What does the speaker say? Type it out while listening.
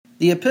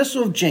The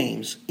Epistle of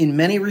James, in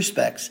many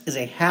respects, is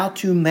a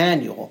how-to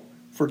manual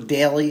for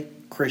daily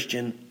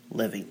Christian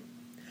living.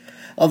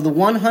 Of the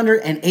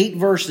 108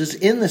 verses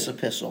in this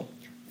epistle,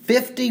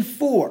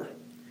 54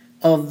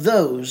 of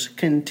those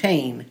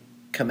contain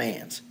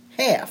commands.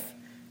 Half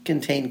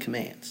contain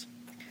commands.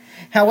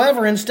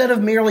 However, instead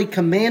of merely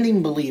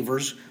commanding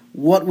believers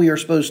what we are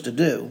supposed to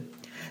do,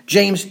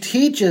 James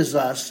teaches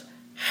us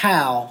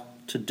how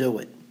to do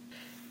it.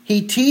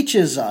 He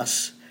teaches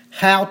us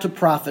how to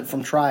profit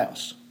from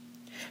trials.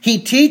 He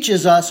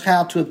teaches us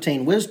how to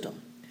obtain wisdom.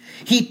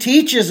 He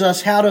teaches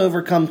us how to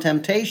overcome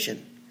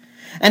temptation.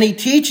 And he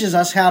teaches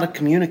us how to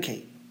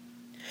communicate.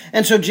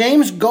 And so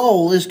James'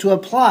 goal is to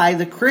apply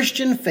the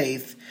Christian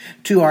faith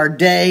to our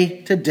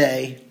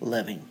day-to-day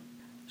living.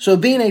 So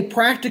being a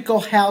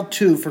practical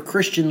how-to for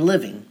Christian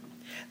living,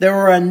 there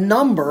are a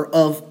number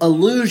of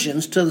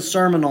allusions to the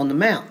Sermon on the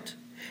Mount,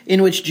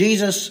 in which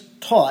Jesus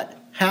taught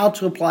how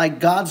to apply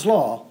God's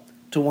law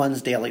to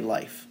one's daily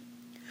life.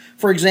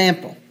 For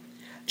example,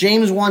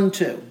 James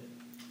 1:2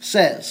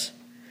 says,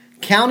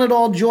 "Count it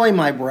all joy,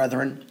 my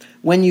brethren,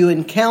 when you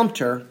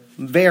encounter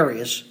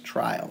various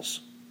trials."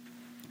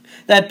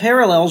 That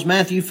parallels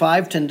Matthew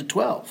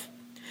 5:10-12.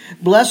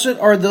 "Blessed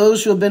are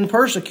those who have been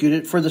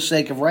persecuted for the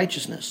sake of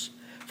righteousness,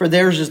 for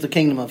theirs is the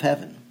kingdom of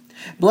heaven.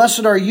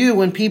 Blessed are you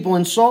when people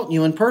insult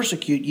you and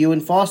persecute you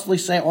and falsely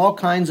say all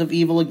kinds of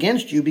evil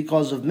against you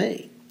because of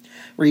me.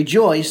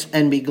 Rejoice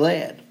and be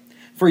glad,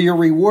 for your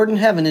reward in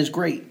heaven is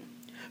great.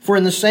 For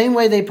in the same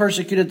way they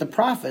persecuted the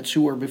prophets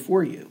who were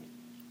before you."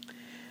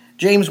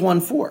 James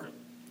 1:4,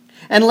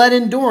 "And let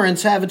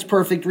endurance have its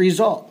perfect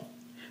result,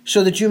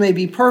 so that you may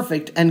be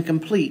perfect and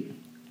complete,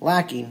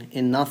 lacking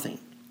in nothing."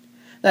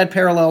 That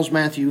parallels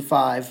Matthew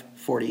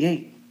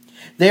 5:48.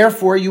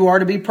 "Therefore you are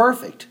to be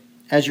perfect,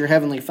 as your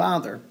heavenly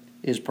Father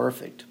is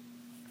perfect."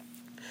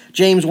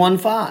 James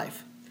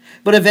 1:5,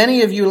 "But if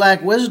any of you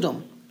lack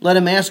wisdom, let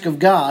him ask of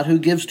God, who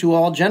gives to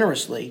all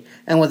generously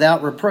and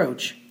without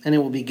reproach, and it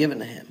will be given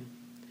to him."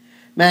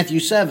 Matthew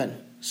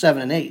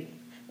 7:7-8,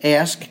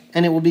 "Ask,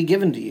 and it will be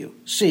given to you.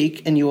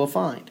 Seek, and you will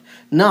find.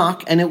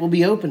 Knock, and it will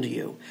be opened to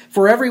you.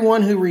 For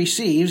everyone who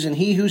receives, and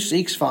he who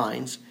seeks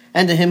finds,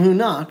 and to him who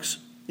knocks,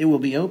 it will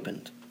be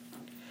opened."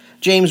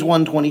 James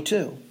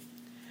 1:22,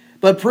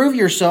 "But prove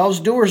yourselves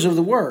doers of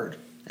the word,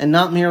 and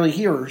not merely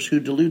hearers who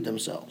delude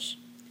themselves."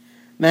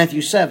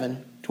 Matthew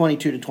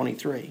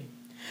 7:22-23,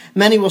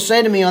 "Many will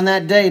say to me on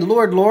that day,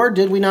 Lord, Lord,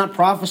 did we not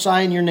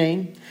prophesy in your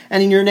name,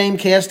 and in your name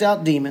cast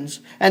out demons,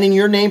 and in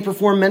your name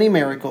perform many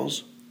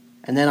miracles?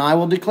 And then I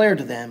will declare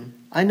to them,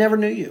 I never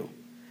knew you.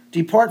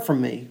 Depart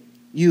from me,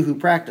 you who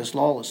practice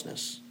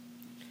lawlessness."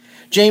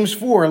 James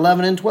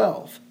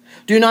 4:11-12,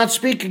 "Do not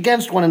speak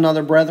against one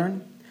another,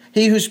 brethren.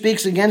 He who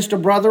speaks against a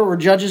brother or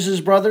judges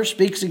his brother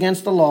speaks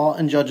against the law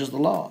and judges the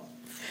law.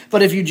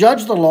 But if you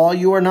judge the law,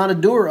 you are not a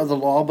doer of the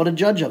law, but a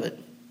judge of it.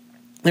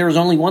 There is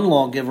only one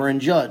lawgiver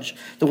and judge,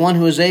 the one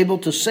who is able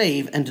to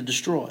save and to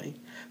destroy.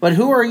 But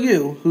who are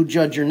you who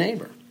judge your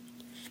neighbor?"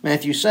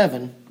 Matthew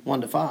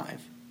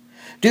 7:1-5,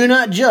 "Do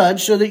not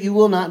judge so that you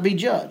will not be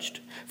judged.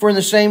 For in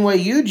the same way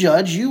you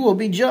judge, you will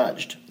be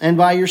judged. And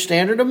by your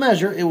standard of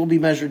measure, it will be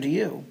measured to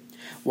you.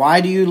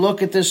 Why do you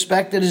look at this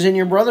speck that is in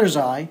your brother's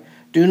eye?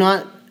 Do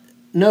not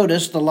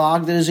notice the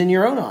log that is in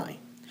your own eye.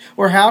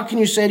 Or how can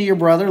you say to your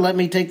brother, let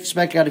me take the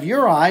speck out of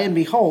your eye, and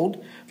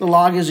behold, the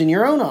log is in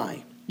your own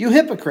eye? You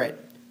hypocrite!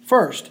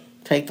 First,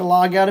 take the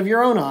log out of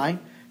your own eye,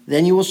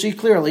 then you will see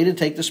clearly to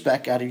take the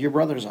speck out of your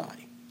brother's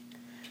eye."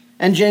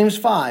 And James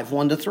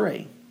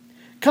 5:1-3,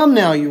 "Come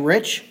now, you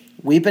rich,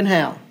 weep and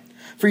howl,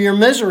 for your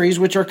miseries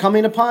which are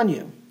coming upon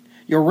you.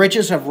 Your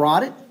riches have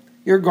rotted,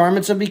 your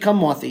garments have become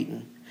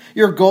moth-eaten,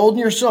 your gold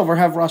and your silver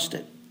have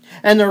rusted,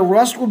 and their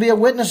rust will be a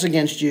witness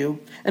against you,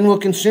 and will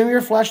consume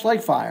your flesh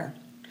like fire.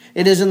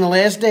 It is in the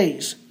last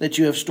days that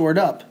you have stored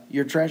up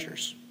your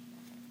treasures."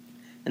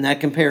 And that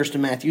compares to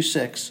Matthew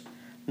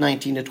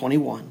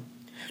 6:19-21.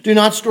 "Do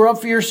not store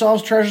up for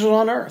yourselves treasures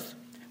on earth,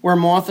 where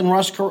moth and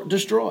rust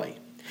destroy,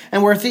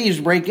 and where thieves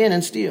break in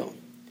and steal.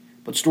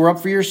 But store up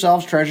for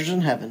yourselves treasures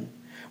in heaven,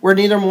 where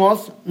neither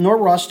moth nor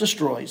rust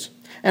destroys,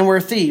 and where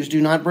thieves do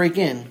not break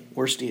in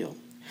or steal.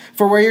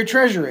 For where your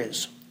treasure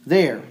is,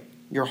 there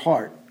your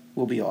heart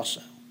will be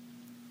also."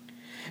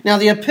 Now,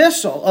 the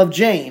Epistle of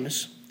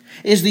James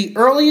is the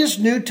earliest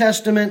New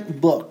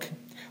Testament book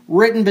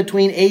written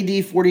between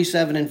AD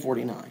 47 and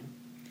 49.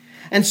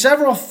 And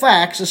several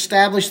facts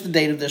establish the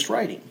date of this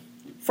writing.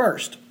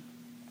 First,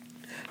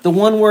 the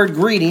one-word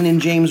greeting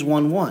in James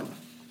 1:1,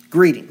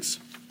 greetings,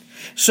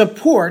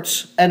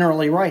 supports an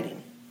early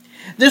writing.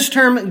 This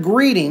term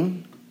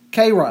greeting,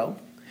 kairo,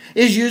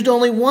 is used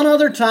only one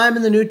other time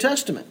in the New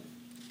Testament.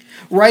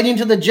 Writing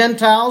to the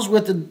Gentiles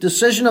with the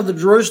decision of the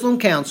Jerusalem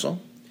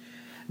Council,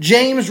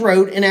 James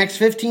wrote in Acts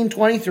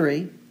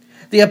 15:23,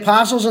 "The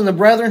apostles and the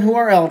brethren who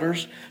are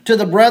elders, to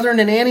the brethren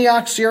in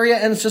Antioch, Syria,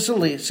 and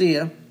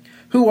Cilicia,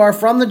 who are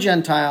from the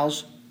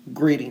Gentiles,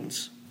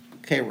 greetings."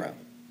 Kairo.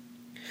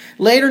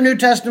 Later New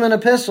Testament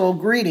epistle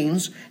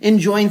greetings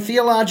enjoin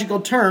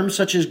theological terms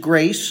such as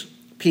grace,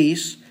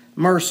 peace,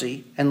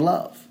 mercy, and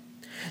love.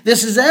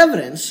 This is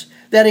evidence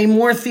that a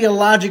more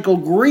theological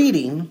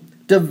greeting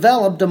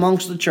developed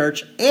amongst the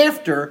church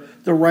after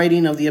the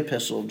writing of the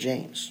Epistle of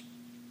James.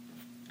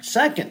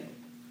 Second,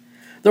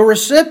 the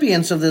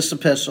recipients of this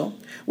epistle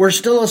were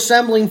still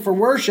assembling for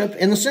worship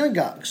in the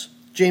synagogues.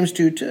 James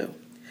 2:2.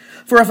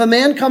 For if a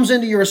man comes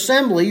into your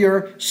assembly,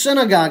 your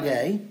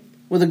synagogue,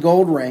 with a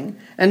gold ring,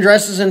 and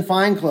dresses in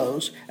fine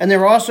clothes, and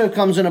there also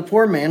comes in a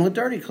poor man with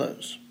dirty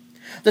clothes.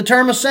 The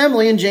term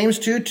assembly in James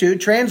 2:2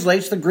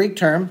 translates the Greek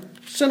term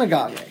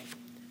synagogue,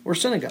 or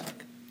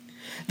synagogue.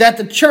 That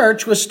the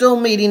church was still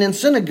meeting in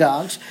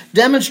synagogues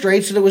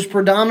demonstrates that it was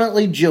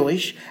predominantly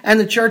Jewish, and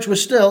the church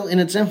was still in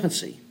its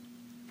infancy.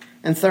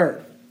 And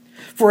third,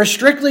 for a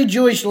strictly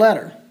Jewish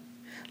letter,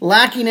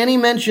 lacking any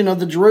mention of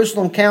the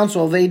Jerusalem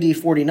Council of AD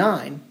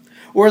 49,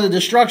 or the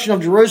destruction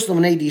of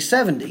Jerusalem in AD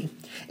 70,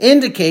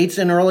 indicates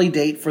an early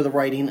date for the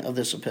writing of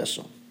this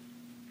epistle.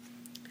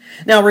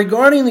 Now,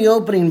 regarding the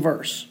opening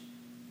verse,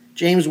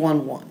 James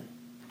 1:1,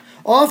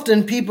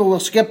 often people will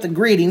skip the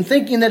greeting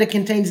thinking that it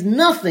contains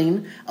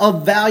nothing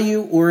of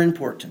value or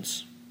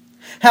importance.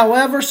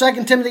 However,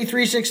 2 Timothy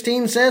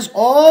 3:16 says,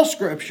 all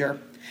Scripture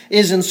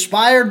is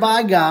inspired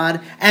by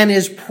God and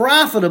is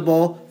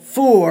profitable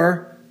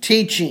for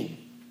teaching.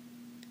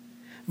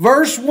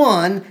 Verse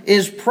 1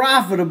 is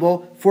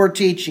profitable for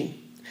teaching.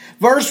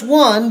 Verse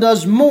 1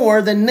 does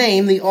more than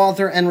name the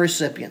author and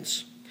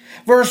recipients.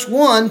 Verse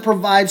 1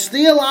 provides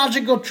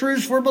theological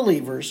truths for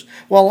believers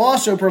while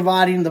also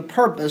providing the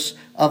purpose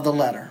of the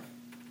letter.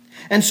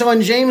 And so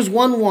in James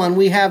 1:1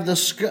 we have the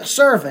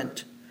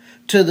servant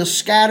to the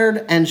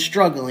scattered and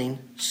struggling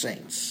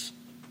saints.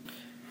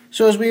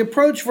 So as we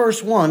approach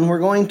verse 1, we're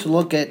going to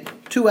look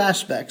at two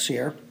aspects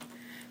here.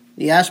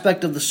 The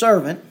aspect of the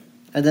servant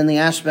and then the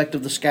aspect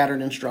of the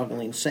scattered and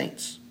struggling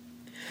saints.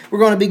 We're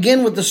going to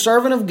begin with the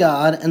servant of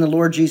God and the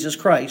Lord Jesus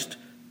Christ.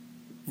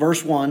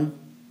 Verse 1,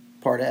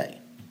 part A.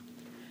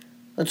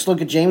 Let's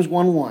look at James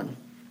 1:1.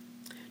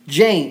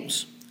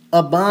 James,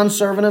 a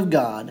bondservant of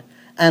God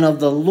and of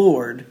the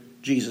Lord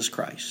Jesus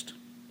Christ.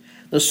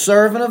 The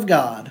servant of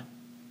God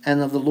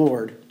and of the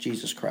Lord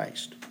Jesus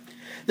Christ.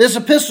 This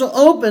epistle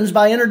opens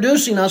by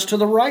introducing us to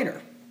the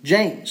writer,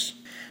 James.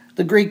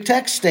 The Greek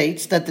text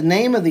states that the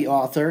name of the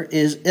author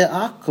is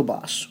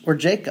Iacobos, or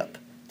Jacob,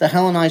 the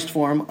Hellenized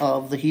form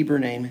of the Hebrew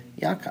name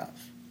Yaakov.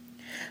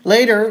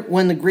 Later,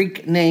 when the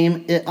Greek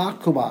name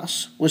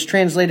Iacobos was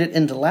translated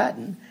into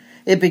Latin,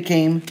 it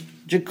became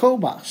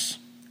Jacobos,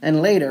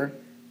 and later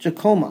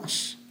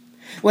Jacomos.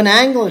 When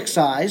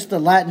anglicized, the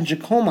Latin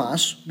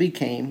Jacomos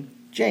became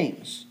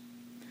James.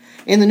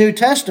 In the New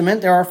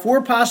Testament, there are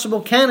four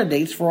possible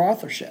candidates for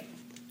authorship.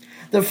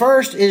 The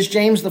first is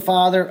James, the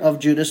father of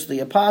Judas the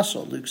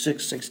Apostle, Luke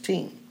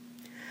 6:16.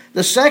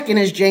 The second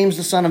is James,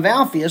 the son of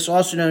Alphaeus,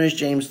 also known as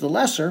James the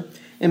Lesser,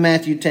 in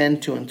Matthew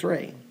 10:2 and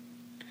 3.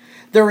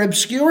 Their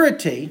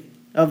obscurity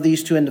of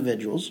these two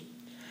individuals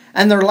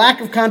and their lack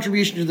of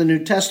contribution to the New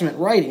Testament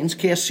writings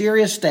cast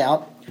serious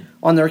doubt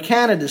on their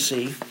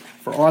candidacy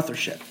for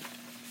authorship.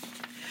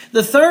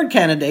 The third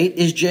candidate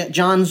is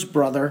John's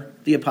brother,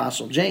 the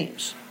Apostle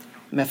James,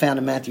 found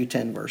in Matthew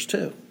 10, verse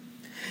 2.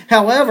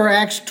 However,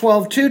 Acts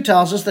 12:2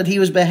 tells us that he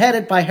was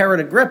beheaded by Herod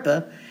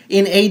Agrippa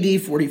in AD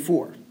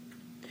 44.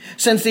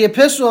 Since the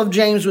epistle of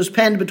James was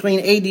penned between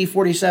AD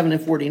 47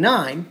 and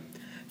 49,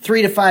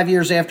 3 to 5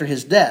 years after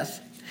his death,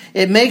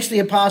 it makes the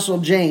Apostle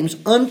James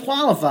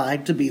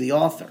unqualified to be the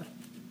author.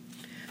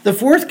 The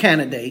fourth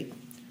candidate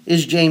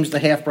is James, the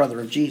half-brother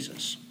of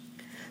Jesus.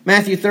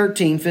 Matthew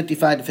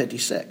 13:55 to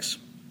 56.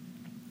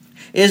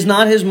 Is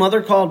not his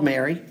mother called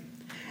Mary,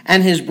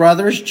 and his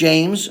brothers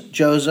James,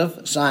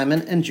 Joseph,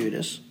 Simon, and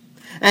Judas?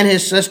 And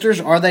his sisters,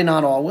 are they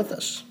not all with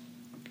us?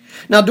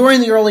 Now,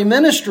 during the early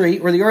ministry,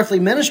 or the earthly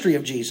ministry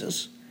of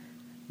Jesus,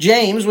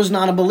 James was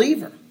not a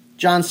believer.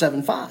 John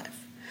 7:5.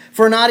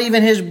 For not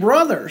even his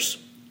brothers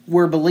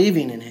were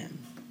believing in him.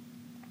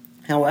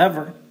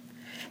 However,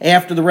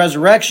 after the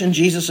resurrection,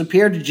 Jesus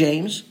appeared to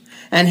James,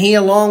 and he,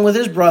 along with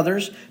his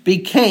brothers,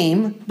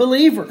 became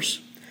believers.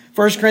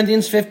 1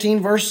 Corinthians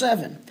 15, verse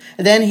 7.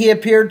 And then he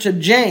appeared to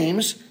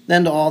James,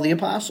 then to all the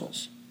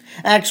apostles.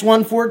 Acts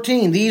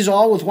 1:14, these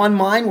all with one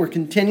mind were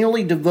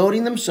continually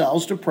devoting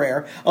themselves to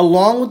prayer,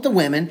 along with the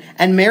women,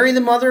 and Mary the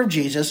mother of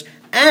Jesus,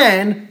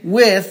 and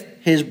with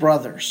his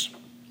brothers.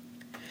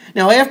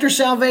 Now, after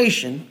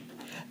salvation,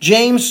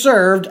 James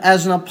served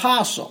as an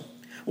apostle,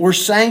 or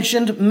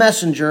sanctioned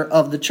messenger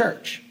of the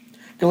church.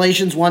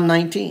 Galatians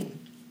 1:19.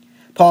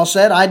 Paul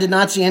said, I did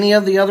not see any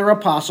of the other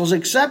apostles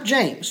except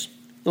James,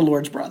 the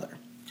Lord's brother.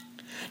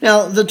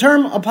 Now, the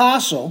term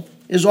apostle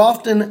is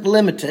often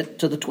limited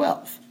to the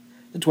 12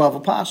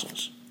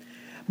 apostles.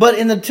 But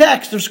in the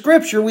text of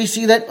Scripture, we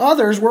see that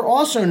others were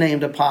also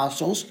named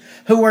apostles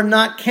who were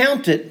not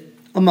counted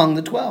among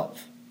the 12.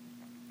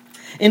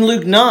 In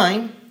Luke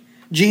 9,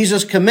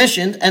 Jesus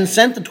commissioned and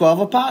sent the 12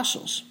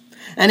 apostles.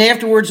 And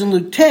afterwards in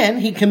Luke 10,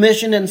 he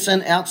commissioned and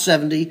sent out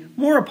 70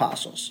 more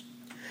apostles.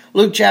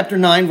 Luke chapter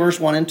 9, verse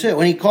 1 and 2.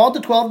 And he called the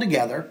 12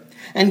 together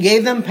and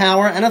gave them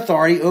power and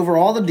authority over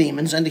all the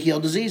demons and to heal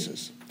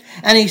diseases.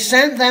 And he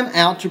sent them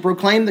out to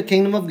proclaim the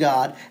kingdom of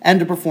God and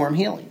to perform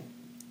healing.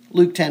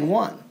 Luke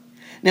 10:1.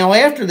 Now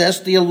after this,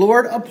 the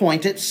Lord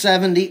appointed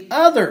 70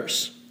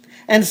 others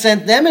and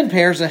sent them in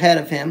pairs ahead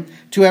of him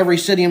to every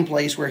city and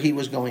place where he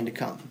was going to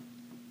come.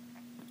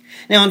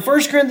 Now in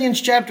 1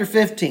 Corinthians chapter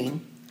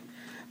 15,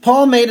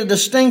 Paul made a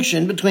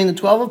distinction between the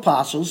 12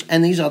 apostles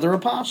and these other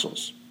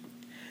apostles.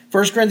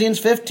 1 Corinthians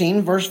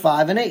 15, verse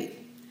 5 and 8.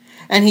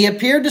 And he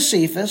appeared to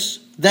Cephas,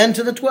 then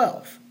to the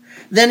 12.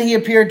 Then he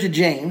appeared to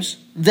James,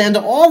 then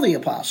to all the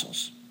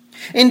apostles.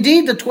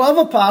 Indeed, the 12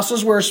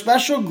 apostles were a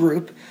special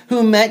group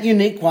who met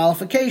unique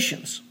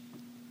qualifications.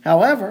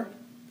 However,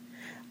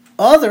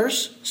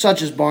 others,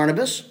 such as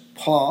Barnabas,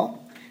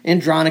 Paul,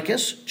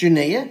 Andronicus,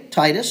 Junia,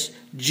 Titus,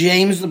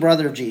 James, the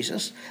brother of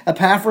Jesus,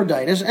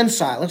 Epaphroditus, and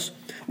Silas,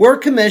 were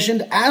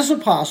commissioned as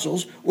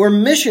apostles or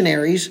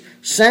missionaries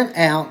sent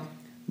out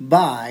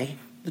by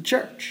the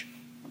church.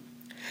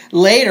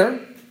 Later,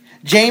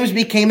 James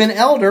became an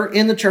elder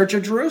in the church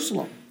of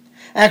Jerusalem.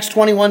 Acts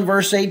 21,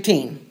 verse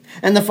 18.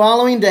 And the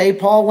following day,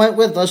 Paul went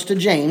with us to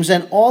James,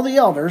 and all the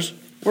elders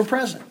were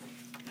present.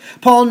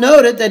 Paul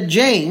noted that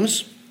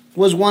James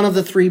was one of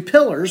the three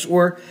pillars,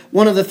 or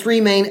one of the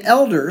three main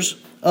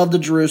elders of the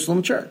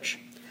Jerusalem church.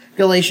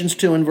 Galatians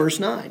 2 and verse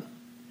 9.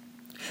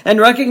 And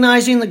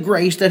recognizing the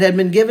grace that had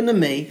been given to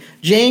me,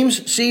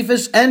 James,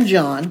 Cephas, and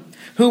John,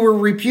 who were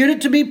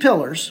reputed to be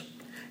pillars,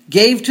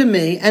 gave to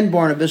me and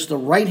Barnabas the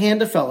right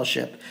hand of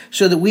fellowship,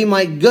 so that we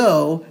might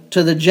go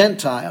to the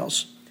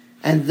Gentiles,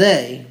 and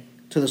they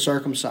to the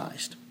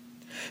circumcised.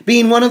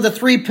 Being one of the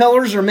three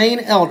pillars or main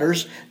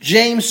elders,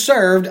 James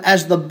served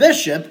as the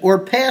bishop or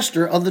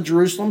pastor of the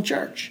Jerusalem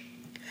church.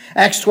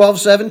 Acts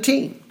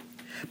 12:17.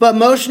 But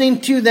motioning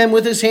to them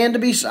with his hand to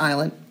be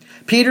silent,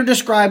 Peter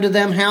described to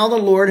them how the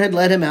Lord had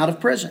led him out of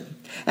prison.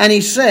 And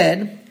he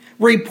said,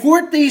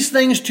 report these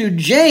things to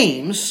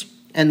James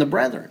and the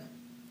brethren.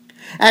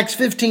 Acts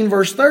 15,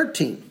 verse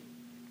 13.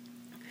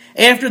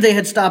 After they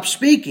had stopped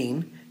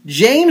speaking,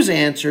 James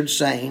answered,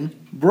 saying,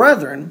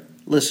 brethren,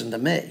 listen to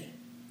me.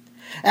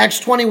 Acts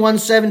 21,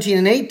 17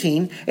 and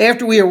 18.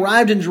 After we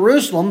arrived in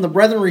Jerusalem, the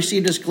brethren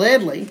received us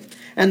gladly.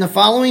 And the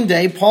following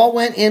day, Paul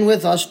went in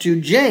with us to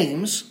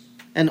James,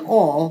 and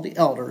all the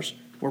elders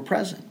were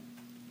present.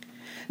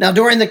 Now,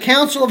 during the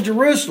Council of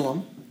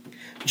Jerusalem,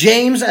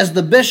 James, as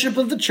the bishop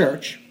of the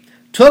church,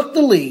 took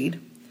the lead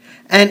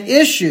and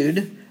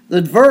issued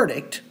the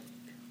verdict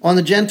on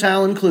the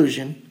Gentile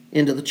inclusion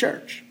into the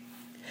church.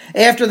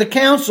 After the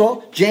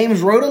council,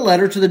 James wrote a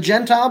letter to the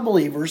Gentile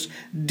believers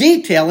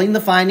detailing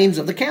the findings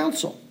of the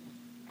council.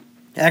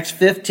 Acts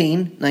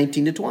 15,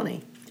 19 to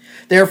 20.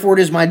 Therefore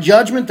it is my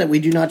judgment that we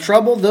do not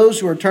trouble those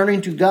who are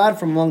turning to God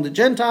from among the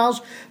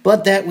Gentiles,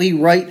 but that we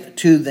write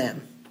to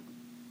them.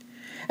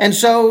 And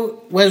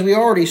so, as we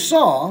already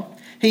saw,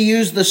 he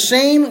used the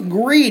same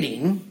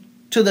greeting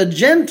to the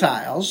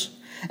Gentiles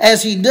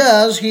as he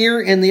does here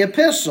in the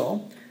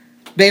epistle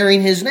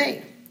bearing his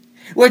name,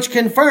 which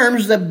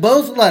confirms that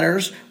both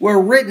letters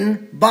were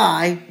written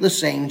by the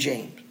same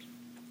James.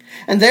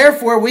 And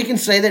therefore, we can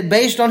say that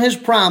based on his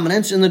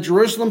prominence in the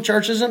Jerusalem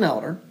church as an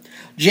elder,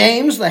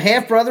 James, the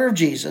half-brother of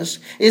Jesus,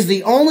 is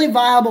the only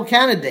viable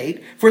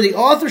candidate for the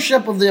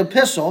authorship of the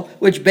epistle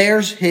which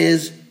bears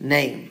his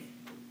name.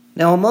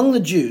 Now, among the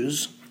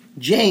Jews,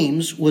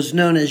 James was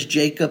known as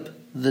Jacob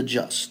the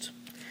Just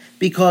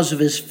because of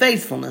his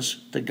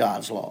faithfulness to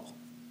God's law.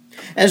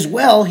 As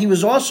well, he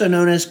was also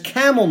known as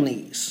Camel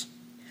Knees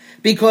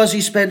because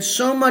he spent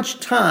so much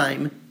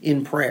time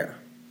in prayer.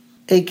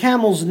 A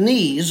camel's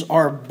knees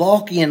are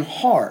bulky and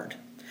hard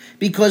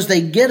because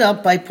they get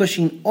up by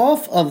pushing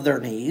off of their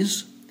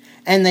knees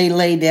and they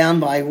lay down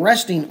by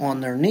resting on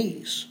their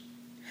knees.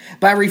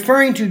 By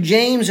referring to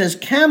James as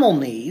Camel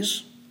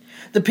Knees,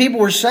 the people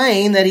were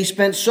saying that he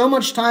spent so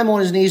much time on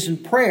his knees in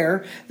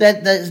prayer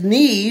that the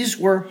knees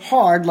were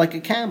hard like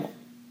a camel.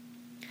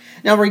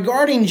 Now,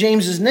 regarding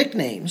James's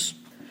nicknames,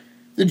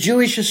 the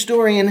Jewish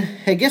historian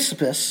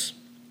Hegesippus,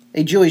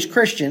 a Jewish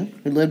Christian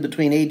who lived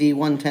between AD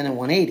 110 and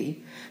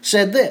 180,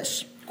 said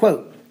this,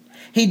 quote,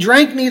 he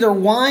drank neither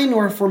wine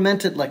nor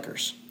fermented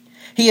liquors.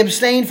 He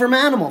abstained from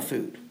animal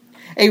food.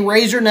 A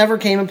razor never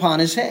came upon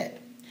his head.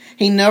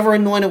 He never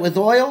anointed with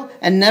oil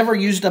and never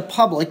used a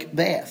public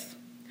bath.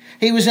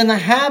 He was in the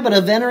habit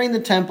of entering the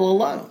temple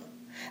alone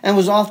and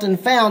was often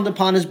found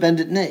upon his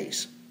bended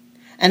knees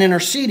and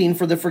interceding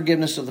for the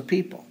forgiveness of the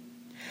people,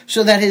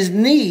 so that his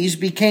knees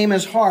became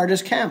as hard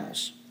as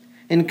camels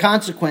in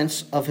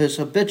consequence of his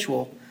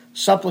habitual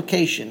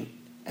supplication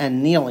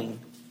and kneeling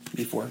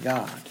before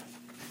God.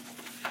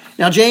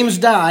 Now, James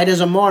died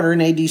as a martyr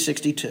in AD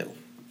 62.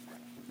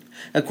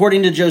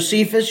 According to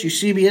Josephus,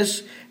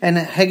 Eusebius, and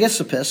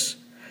Hegesippus,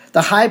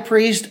 the high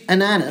priest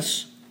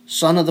Ananus,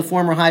 son of the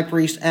former high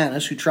priest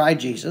Annas, who tried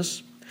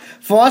Jesus,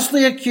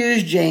 falsely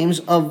accused James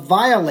of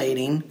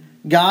violating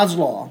God's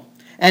law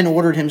and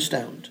ordered him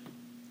stoned.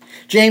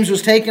 James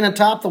was taken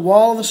atop the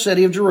wall of the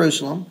city of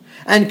Jerusalem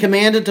and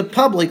commanded to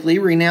publicly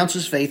renounce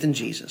his faith in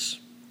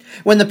Jesus.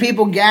 When the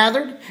people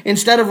gathered,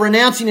 instead of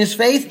renouncing his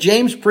faith,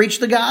 James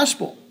preached the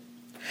gospel.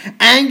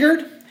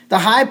 Angered, the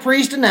high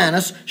priest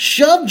Ananus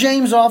shoved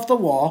James off the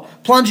wall,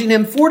 plunging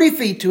him 40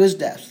 feet to his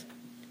death.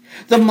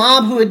 The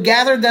mob who had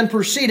gathered then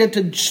proceeded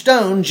to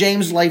stone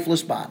James'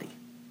 lifeless body.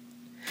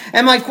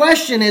 And my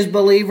question is,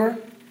 believer,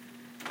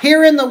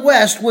 here in the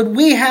West, would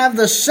we have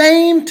the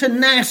same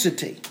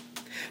tenacity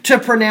to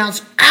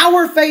pronounce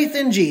our faith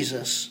in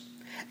Jesus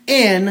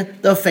in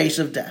the face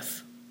of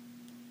death?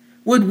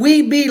 Would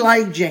we be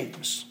like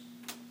James?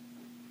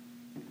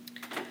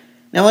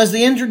 Now, as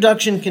the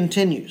introduction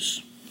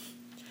continues,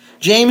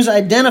 James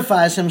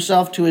identifies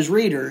himself to his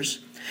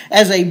readers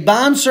as a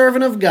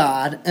bondservant of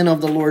God and of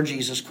the Lord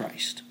Jesus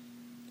Christ.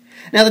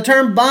 Now, the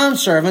term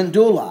bondservant,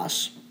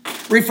 doulos,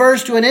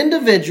 refers to an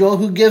individual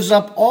who gives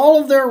up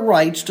all of their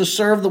rights to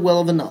serve the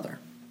will of another.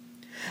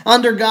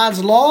 Under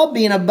God's law,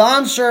 being a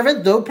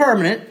bondservant, though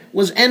permanent,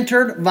 was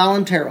entered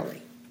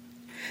voluntarily.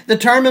 The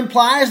term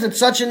implies that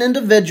such an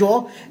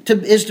individual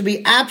is to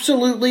be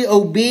absolutely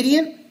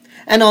obedient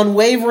and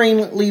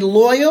unwaveringly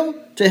loyal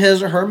to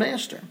his or her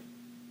master.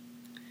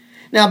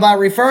 Now, by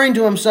referring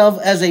to himself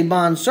as a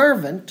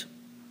bondservant,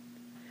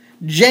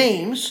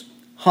 James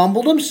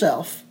humbled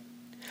himself,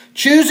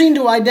 choosing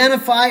to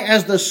identify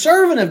as the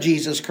servant of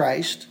Jesus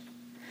Christ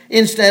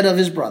instead of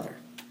his brother.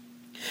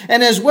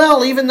 And as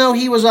well, even though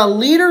he was a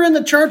leader in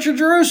the church of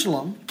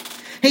Jerusalem,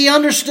 he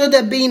understood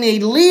that being a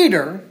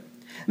leader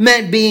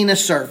meant being a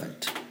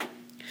servant.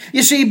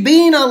 You see,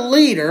 being a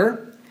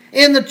leader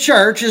in the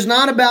church is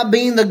not about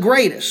being the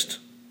greatest,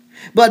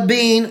 but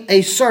being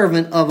a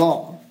servant of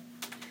all.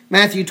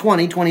 Matthew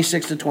 20,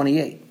 26 to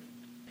 28.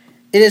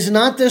 It is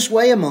not this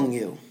way among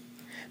you,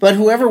 but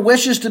whoever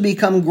wishes to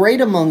become great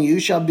among you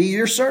shall be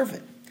your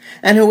servant,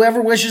 and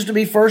whoever wishes to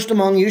be first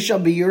among you shall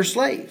be your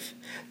slave.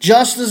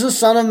 Just as the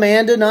Son of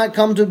Man did not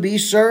come to be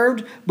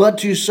served, but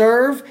to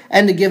serve,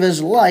 and to give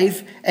his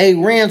life a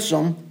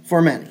ransom for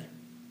many.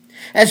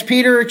 As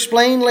Peter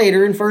explained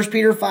later in 1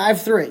 Peter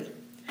 5:3,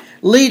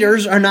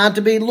 leaders are not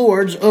to be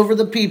lords over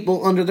the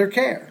people under their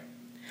care,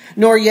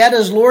 nor yet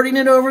as lording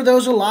it over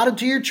those allotted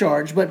to your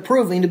charge, but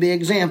proving to be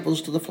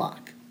examples to the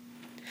flock.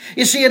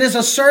 You see, it is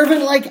a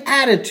servant-like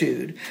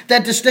attitude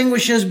that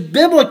distinguishes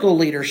biblical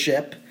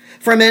leadership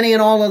from any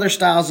and all other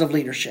styles of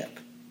leadership.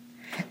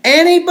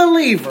 Any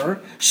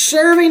believer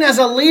serving as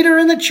a leader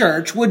in the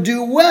church would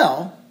do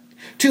well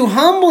to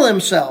humble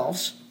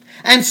themselves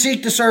and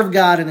seek to serve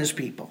God and his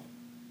people.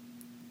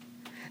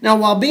 Now,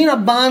 while being a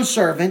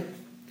bondservant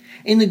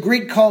in the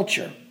Greek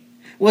culture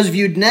was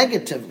viewed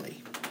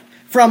negatively,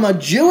 from a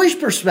Jewish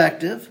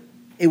perspective,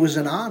 it was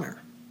an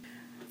honor.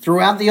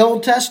 Throughout the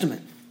Old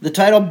Testament, the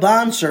title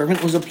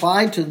bondservant was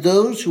applied to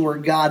those who were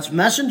God's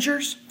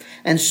messengers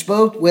and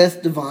spoke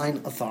with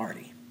divine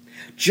authority.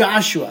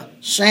 Joshua,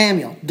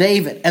 Samuel,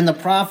 David, and the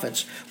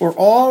prophets were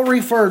all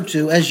referred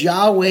to as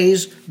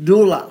Yahweh's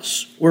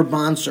doulos, or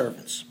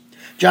bondservants.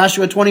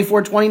 Joshua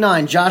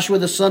 24:29, Joshua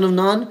the son of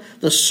Nun,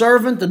 the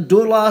servant, the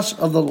doulos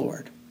of the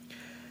Lord.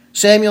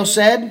 Samuel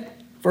said,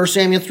 1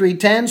 Samuel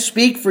 3:10,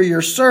 speak, for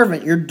your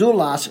servant, your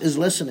doulos, is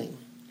listening.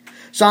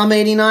 Psalm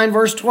 89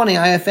 verse 20,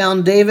 I have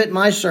found David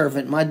my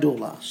servant, my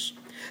doulos.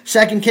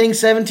 2 Kings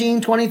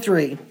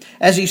 17:23,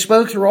 as he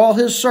spoke through all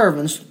his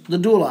servants, the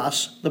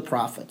doulos, the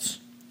prophets.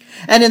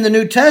 And in the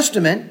New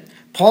Testament,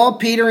 Paul,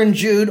 Peter, and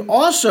Jude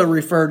also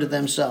refer to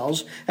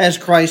themselves as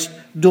Christ's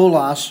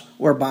doulos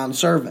or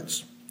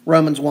bondservants.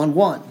 Romans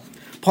 1:1,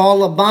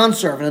 Paul a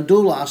bondservant, a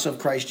doulos of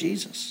Christ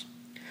Jesus.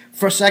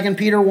 For 2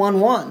 Peter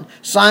 1:1,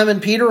 Simon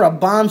Peter a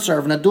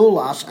bondservant, a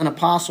doulos, an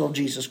apostle of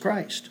Jesus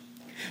Christ.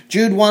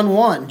 Jude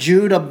 1:1,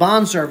 Jude a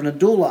bondservant, a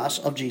doulos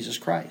of Jesus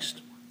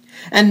Christ.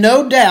 And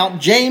no doubt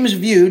James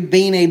viewed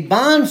being a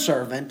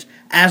bondservant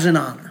as an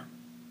honor.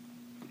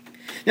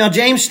 Now,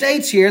 James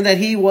states here that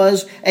he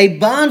was a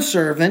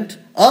bondservant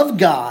of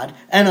God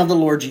and of the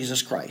Lord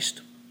Jesus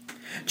Christ.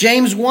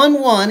 James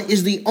 1:1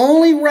 is the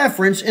only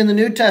reference in the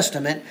New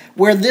Testament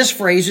where this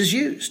phrase is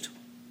used.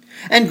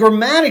 And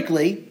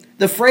grammatically,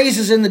 the phrase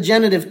is in the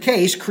genitive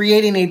case,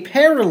 creating a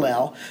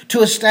parallel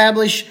to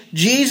establish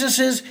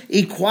Jesus'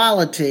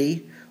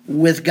 equality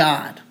with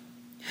God.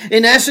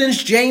 In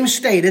essence, James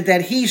stated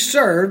that he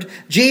served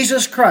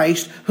Jesus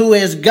Christ, who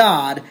is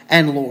God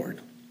and Lord.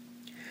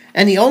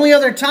 And the only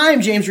other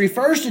time James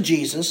refers to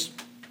Jesus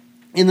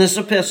in this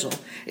epistle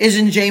is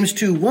in James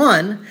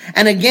 2:1,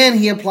 and again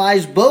he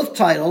applies both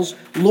titles,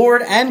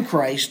 Lord and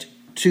Christ,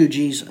 to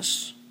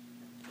Jesus.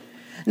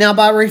 Now,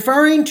 by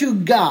referring to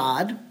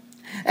God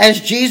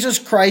as Jesus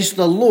Christ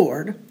the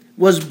Lord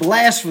was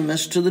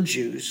blasphemous to the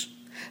Jews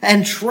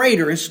and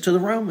traitorous to the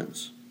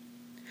Romans.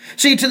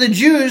 See, to the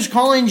Jews,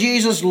 calling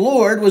Jesus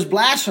Lord was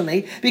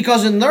blasphemy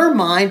because in their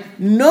mind,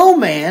 no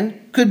man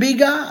could be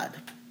God.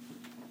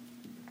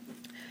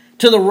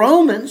 To the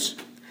Romans,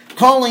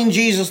 calling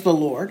Jesus the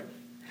Lord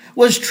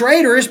was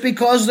traitorous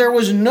because there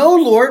was no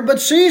Lord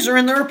but Caesar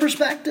in their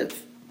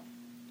perspective.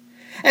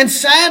 And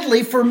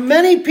sadly, for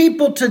many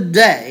people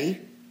today,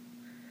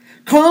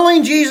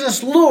 calling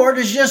Jesus Lord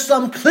is just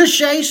some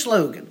cliche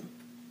slogan.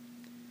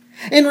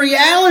 In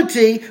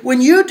reality,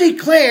 when you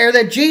declare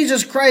that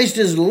Jesus Christ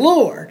is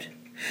Lord,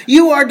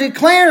 You are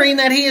declaring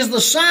that he is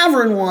the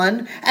sovereign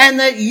one and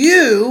that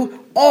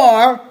you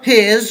are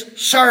his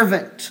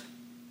servant.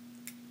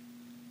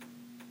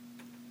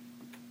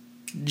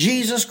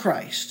 Jesus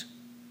Christ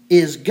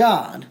is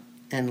God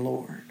and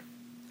Lord.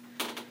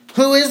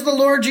 Who is the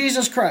Lord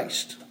Jesus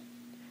Christ?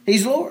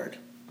 He's Lord.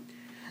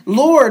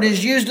 Lord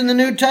is used in the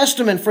New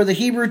Testament for the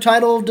Hebrew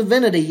title of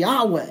divinity,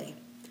 Yahweh,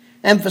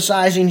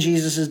 emphasizing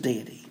Jesus'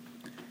 deity.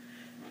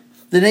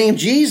 The name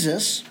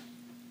Jesus,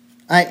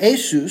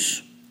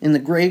 Iesus in the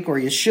Greek, or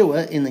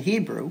Yeshua in the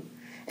Hebrew,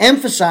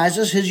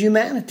 emphasizes his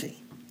humanity.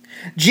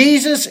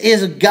 Jesus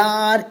is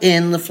God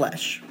in the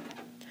flesh.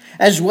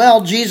 As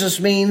well, Jesus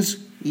means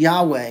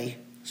Yahweh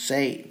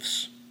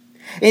saves.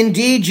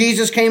 Indeed,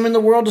 Jesus came in the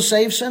world to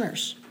save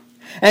sinners.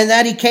 And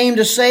that he came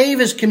to save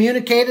is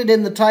communicated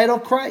in the title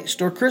Christ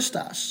or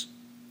Christos.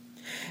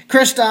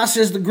 Christos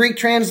is the Greek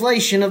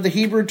translation of the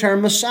Hebrew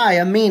term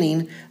Messiah,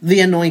 meaning the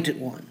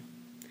anointed one.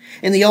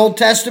 In the Old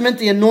Testament,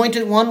 the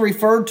anointed one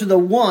referred to the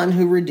one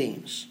who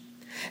redeems.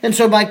 And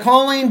so by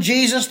calling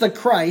Jesus the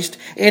Christ,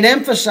 it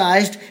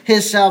emphasized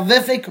his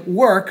salvific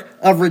work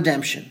of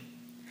redemption.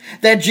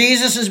 That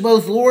Jesus is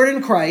both Lord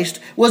and Christ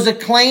was a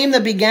claim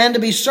that began to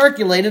be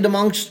circulated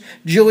amongst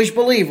Jewish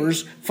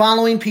believers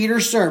following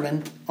Peter's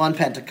sermon on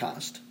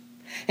Pentecost.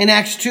 In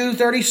Acts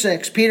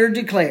 2:36, Peter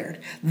declared,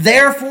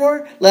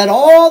 "Therefore let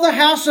all the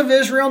house of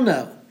Israel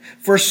know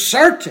for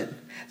certain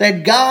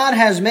that God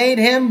has made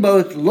him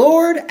both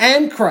Lord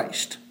and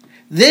Christ,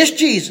 this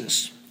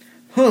Jesus,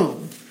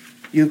 whom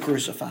you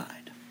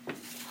crucified."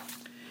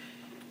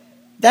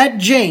 That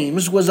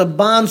James was a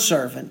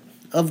bondservant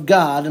of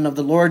God and of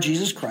the Lord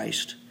Jesus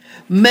Christ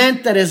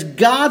meant that as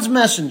God's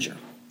messenger,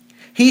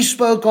 he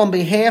spoke on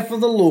behalf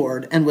of the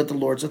Lord and with the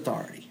Lord's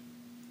authority.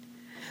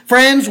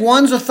 Friends,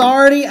 one's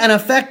authority and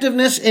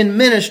effectiveness in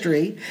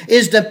ministry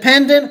is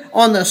dependent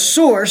on the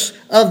source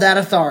of that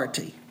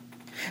authority.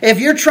 If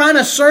you're trying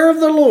to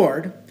serve the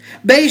Lord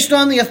based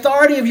on the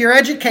authority of your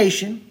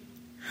education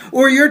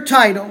or your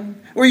title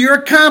or your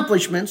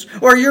accomplishments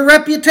or your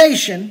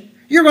reputation,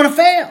 you're going to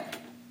fail.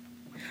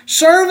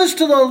 Service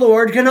to the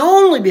Lord can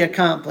only be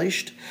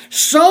accomplished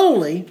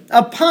solely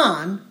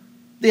upon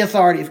the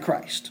authority of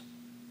Christ.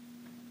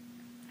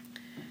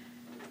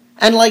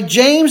 And like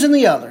James and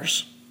the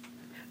others,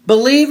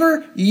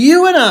 believer,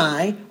 you and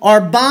I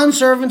are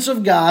bondservants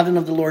of God and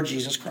of the Lord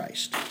Jesus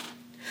Christ.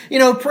 You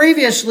know,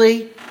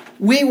 previously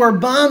we were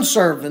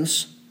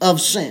bondservants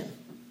of sin,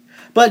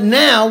 but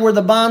now we're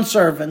the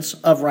bondservants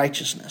of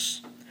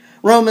righteousness.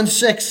 Romans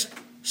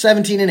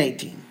 6:17 and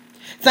 18.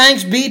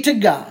 Thanks be to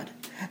God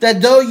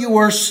that though you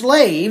were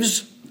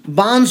slaves,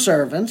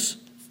 bondservants,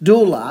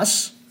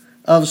 doulos,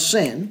 of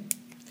sin,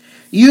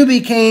 you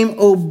became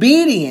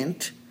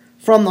obedient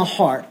from the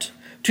heart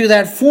to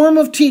that form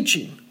of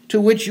teaching to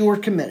which you were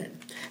committed.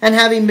 And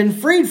having been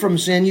freed from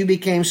sin, you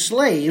became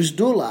slaves,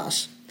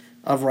 doulos,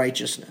 of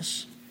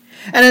righteousness.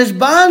 And as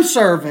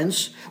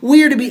bondservants,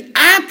 we are to be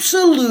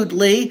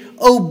absolutely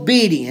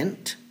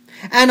obedient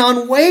and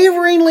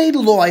unwaveringly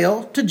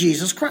loyal to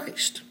Jesus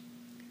Christ.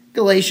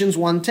 Galatians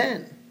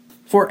 1:10.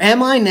 For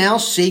am I now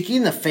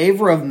seeking the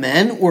favor of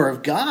men or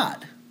of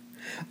God?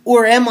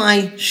 Or am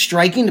I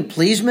striking to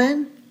please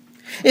men?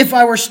 If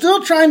I were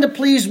still trying to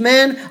please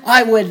men,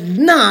 I would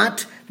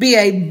not be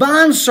a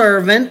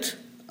bondservant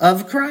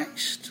of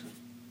Christ.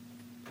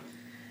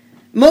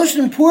 Most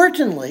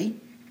importantly,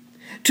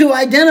 to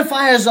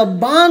identify as a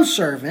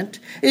bondservant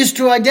is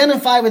to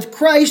identify with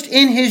Christ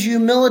in his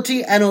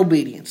humility and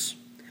obedience.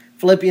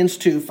 Philippians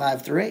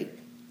 2:5-8.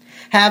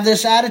 Have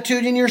this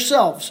attitude in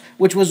yourselves,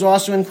 which was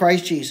also in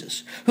Christ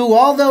Jesus, who,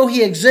 although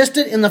he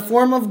existed in the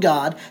form of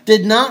God,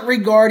 did not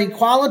regard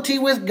equality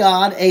with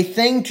God a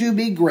thing to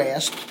be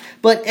grasped,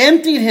 but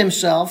emptied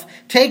himself,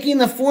 taking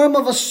the form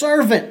of a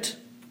servant,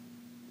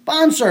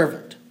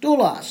 bondservant,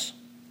 doulos,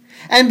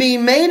 and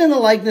being made in the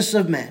likeness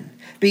of men.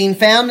 Being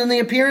found in the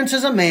appearance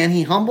as a man,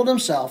 he humbled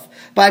himself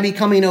by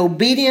becoming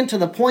obedient to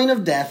the point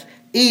of death,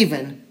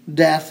 even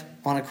death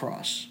on a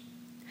cross.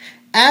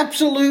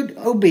 Absolute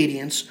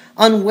obedience,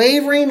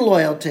 unwavering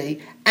loyalty,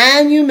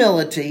 and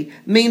humility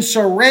means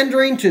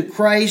surrendering to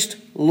Christ's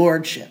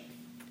lordship.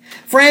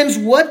 Friends,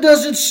 what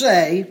does it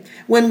say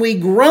when we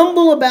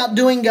grumble about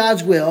doing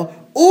God's will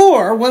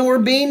or when we're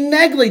being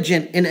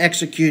negligent in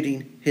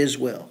executing his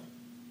will?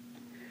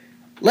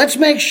 Let's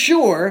make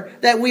sure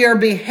that we are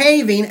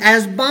behaving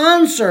as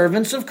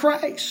bondservants of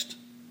Christ.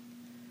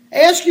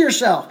 Ask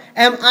yourself,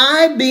 am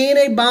I being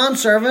a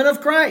bondservant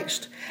of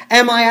Christ?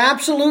 Am I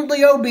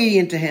absolutely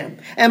obedient to him?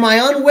 Am I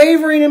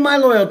unwavering in my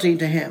loyalty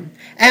to him?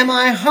 Am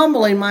I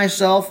humbling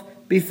myself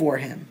before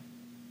him?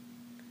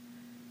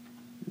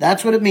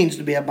 That's what it means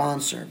to be a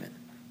bondservant.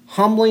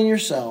 Humbling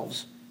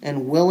yourselves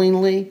and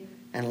willingly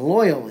and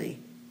loyally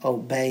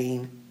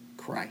obeying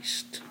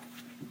Christ.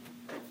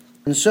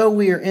 And so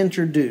we are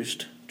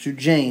introduced to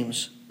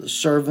James, the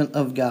servant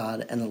of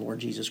God and the Lord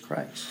Jesus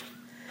Christ.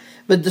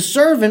 But the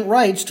servant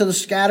writes to the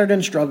scattered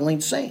and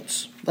struggling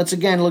saints. Let's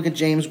again look at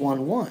James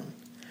 1:1.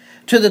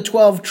 To the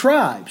 12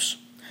 tribes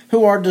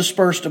who are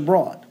dispersed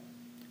abroad,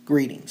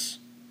 greetings.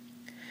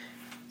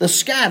 the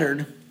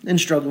scattered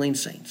and struggling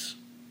saints.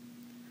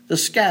 The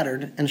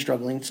scattered and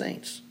struggling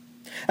saints.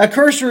 A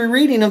cursory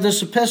reading of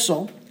this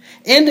epistle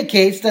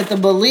indicates that the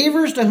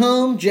believers to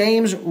whom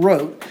James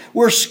wrote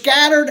were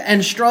scattered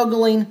and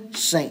struggling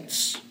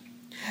saints.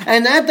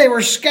 And that they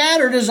were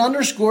scattered is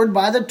underscored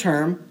by the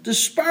term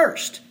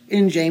dispersed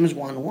in James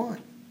 1:1.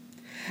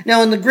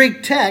 Now in the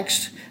Greek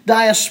text,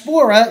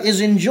 diaspora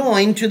is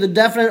enjoined to the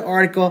definite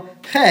article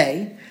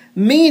he,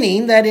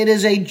 meaning that it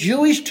is a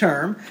Jewish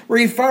term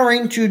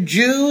referring to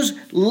Jews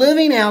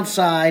living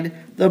outside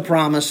the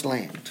promised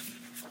land.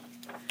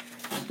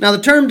 Now, the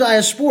term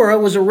diaspora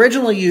was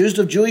originally used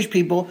of Jewish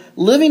people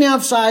living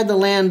outside the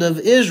land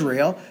of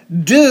Israel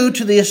due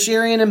to the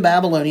Assyrian and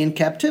Babylonian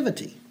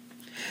captivity.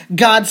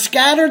 God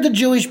scattered the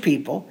Jewish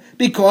people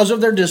because of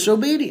their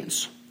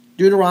disobedience.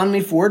 Deuteronomy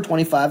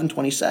 4:25 and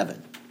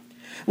 27.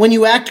 When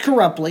you act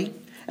corruptly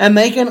and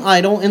make an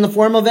idol in the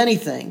form of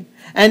anything,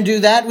 and do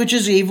that which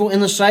is evil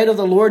in the sight of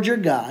the Lord your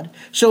God,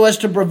 so as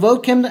to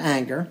provoke him to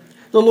anger,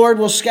 the Lord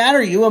will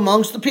scatter you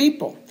amongst the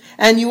people,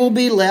 and you will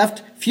be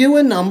left few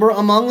in number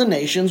among the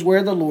nations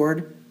where the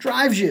Lord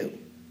drives you.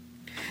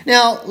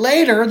 Now,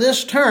 later,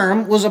 this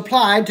term was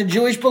applied to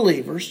Jewish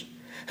believers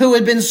who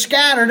had been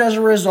scattered as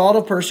a result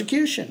of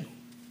persecution.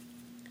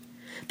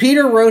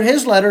 Peter wrote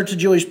his letter to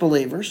Jewish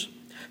believers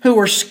who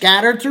were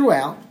scattered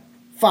throughout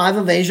 5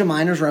 of Asia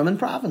Minor's Roman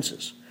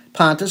provinces: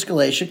 Pontus,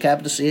 Galatia,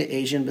 Cappadocia,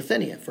 Asia, and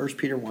Bithynia. 1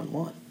 Peter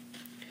 1:1.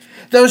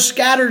 Those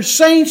scattered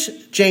saints,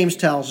 James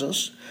tells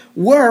us,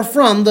 were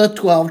from the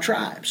 12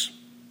 tribes.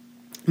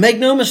 Make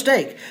no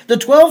mistake, the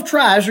 12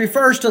 tribes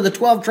refers to the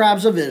 12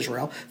 tribes of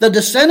Israel, the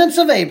descendants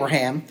of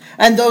Abraham,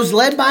 and those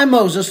led by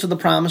Moses to the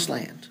promised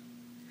land.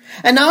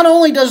 And not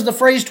only does the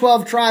phrase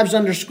 12 tribes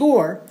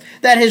underscore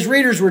that his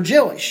readers were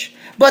Jewish,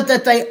 but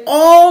that they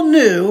all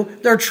knew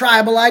their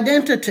tribal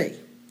identity.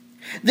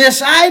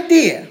 This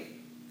idea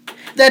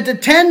that the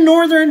 10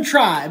 northern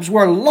tribes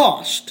were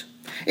lost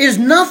is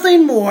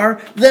nothing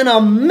more than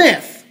a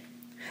myth,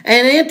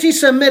 an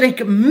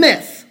anti-Semitic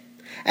myth,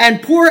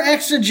 and poor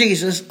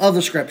exegesis of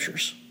the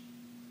scriptures.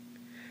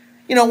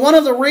 You know, one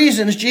of the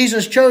reasons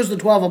Jesus chose the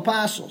 12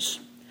 apostles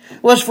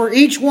was for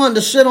each one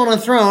to sit on a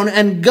throne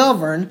and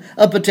govern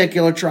a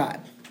particular tribe.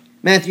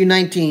 Matthew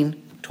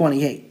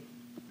 19:28.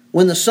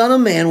 When the Son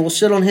of Man will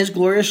sit on his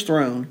glorious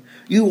throne,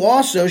 you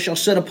also shall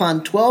sit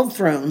upon 12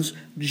 thrones,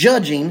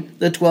 judging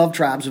the 12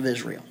 tribes of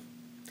Israel.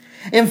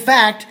 In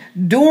fact,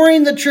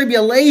 during the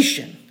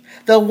tribulation,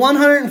 the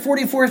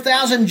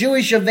 144,000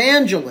 Jewish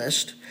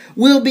evangelists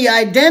will be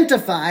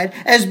identified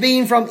as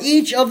being from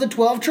each of the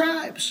 12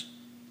 tribes.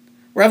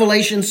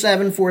 Revelation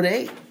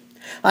 7:4-8.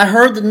 I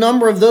heard the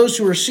number of those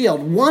who were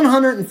sealed,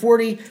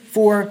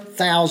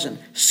 144,000,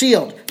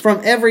 sealed from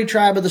every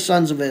tribe of the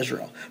sons of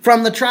Israel.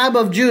 From the tribe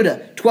of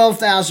Judah,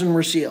 12,000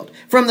 were sealed.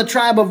 From the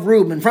tribe of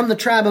Reuben, from the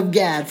tribe of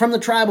Gad, from the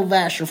tribe of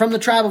Asher, from the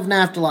tribe of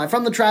Naphtali,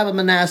 from the tribe of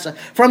Manasseh,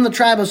 from the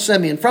tribe of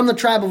Simeon, from the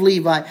tribe of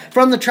Levi,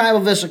 from the tribe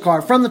of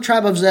Issachar, from the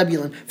tribe of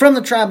Zebulun, from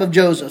the tribe of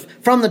Joseph,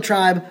 from the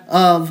tribe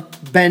of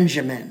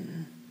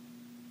Benjamin.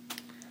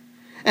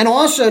 And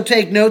also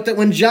take note that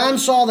when John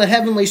saw the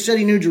heavenly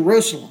city, New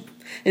Jerusalem,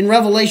 in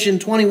Revelation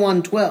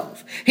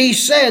 21:12, he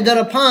said that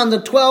upon the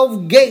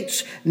 12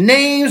 gates,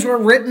 names were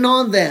written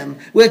on them,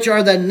 which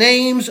are the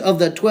names of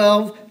the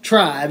 12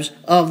 tribes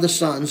of the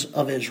sons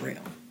of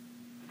Israel.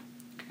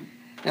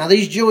 Now,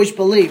 these Jewish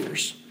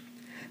believers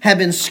have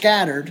been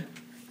scattered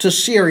to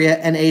Syria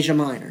and Asia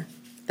Minor.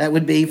 That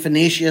would be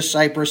Phoenicia,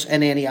 Cyprus,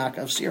 and Antioch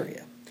of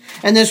Syria.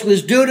 And this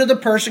was due to the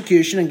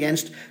persecution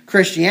against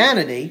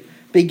Christianity,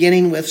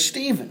 beginning with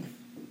Stephen.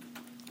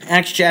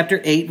 Acts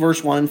chapter 8,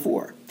 verse 1 and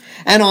 4.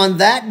 And on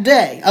that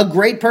day, a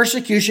great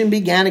persecution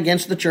began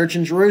against the church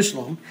in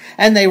Jerusalem,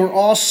 and they were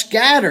all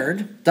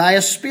scattered,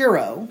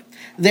 diaspero.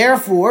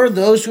 Therefore,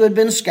 those who had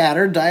been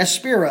scattered,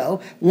 diaspero,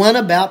 went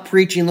about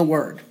preaching the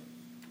word.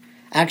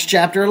 Acts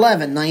chapter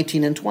 11,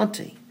 19 and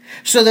 20.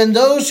 So then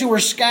those who were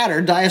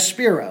scattered,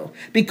 diaspero,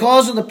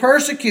 because of the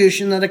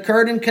persecution that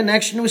occurred in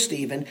connection with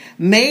Stephen,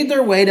 made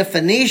their way to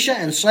Phoenicia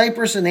and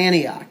Cyprus and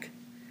Antioch.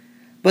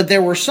 But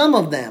there were some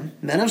of them,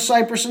 men of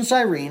Cyprus and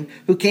Cyrene,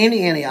 who came to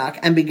Antioch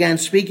and began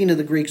speaking to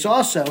the Greeks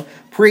also,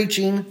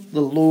 preaching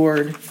the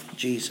Lord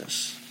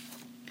Jesus.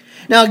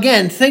 Now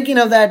again, thinking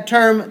of that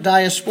term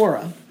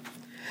diaspora,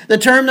 the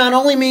term not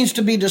only means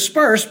to be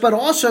dispersed, but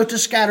also to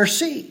scatter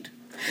seed.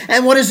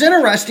 And what is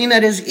interesting,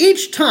 that is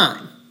each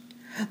time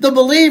the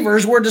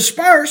believers were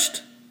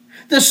dispersed,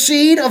 the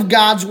seed of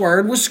God's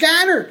word was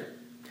scattered.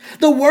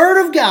 The word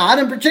of God,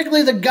 and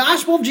particularly the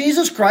gospel of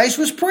Jesus Christ,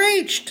 was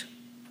preached.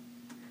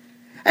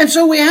 And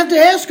so we have to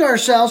ask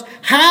ourselves,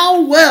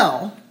 how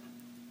well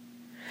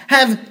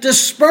have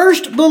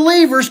dispersed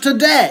believers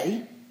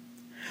today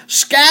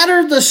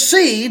scattered the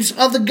seeds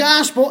of the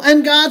gospel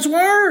and God's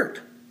word?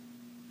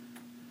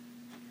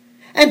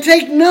 And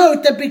take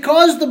note that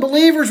because the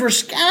believers were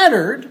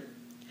scattered,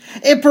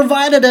 it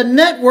provided a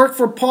network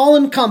for Paul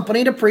and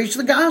company to preach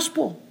the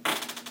gospel.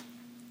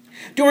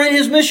 During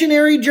his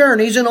missionary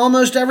journeys in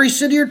almost every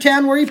city or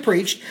town where he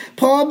preached,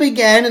 Paul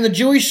began in the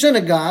Jewish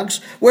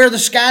synagogues where the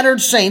scattered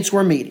saints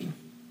were meeting.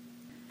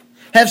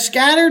 have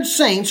scattered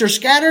saints or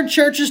scattered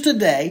churches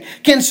today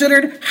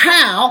considered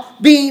how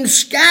being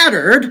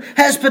scattered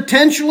has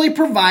potentially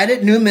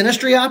provided new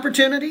ministry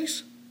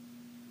opportunities?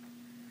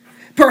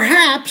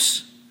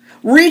 Perhaps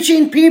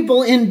reaching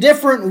people in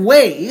different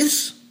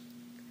ways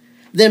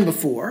than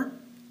before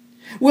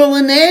will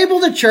enable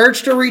the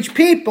church to reach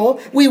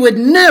people we would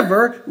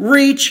never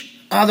reach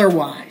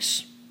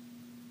otherwise.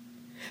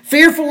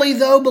 Fearfully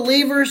though,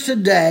 believers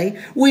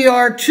today, we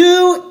are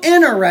too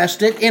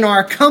interested in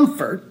our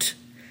comfort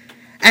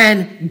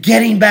and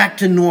getting back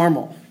to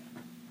normal.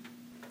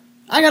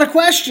 I got a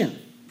question.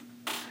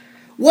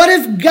 What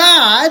if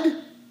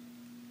God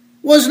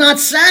was not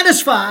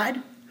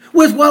satisfied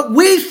with what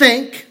we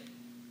think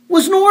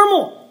was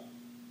normal?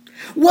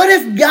 What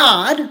if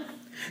God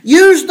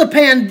used the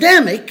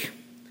pandemic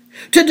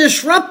to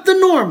disrupt the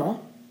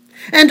normal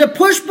and to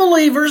push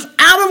believers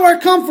out of our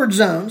comfort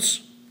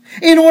zones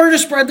in order to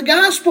spread the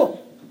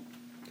gospel?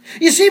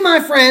 You see, my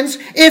friends,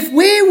 if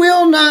we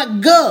will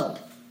not go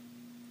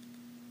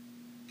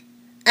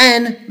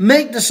and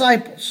make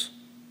disciples,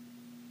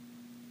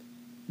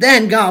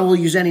 then God will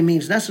use any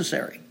means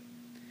necessary,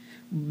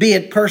 be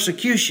it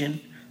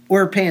persecution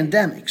or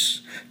pandemics,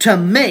 to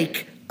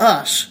make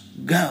us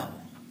go.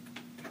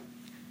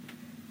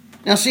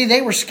 Now see,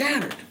 they were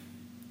scattered.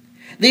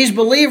 These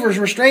believers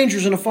were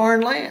strangers in a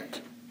foreign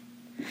land.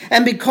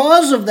 And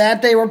because of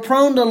that, they were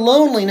prone to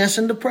loneliness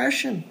and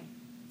depression.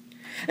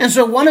 And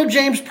so one of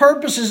James'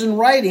 purposes in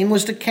writing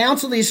was to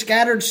counsel these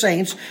scattered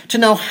saints to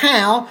know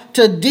how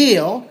to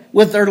deal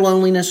with their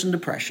loneliness and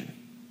depression.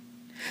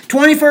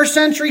 21st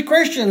century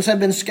Christians have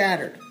been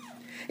scattered,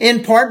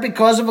 in part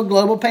because of a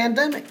global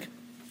pandemic.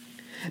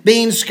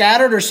 Being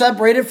scattered or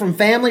separated from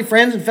family,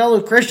 friends, and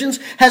fellow Christians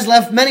has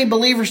left many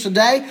believers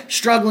today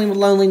struggling with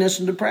loneliness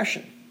and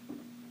depression.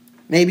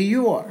 Maybe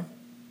you are.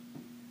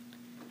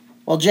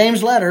 Well,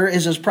 James' letter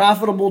is as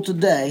profitable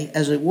today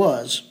as it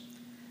was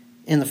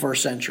in the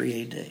first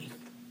century AD.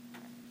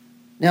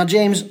 Now,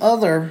 James'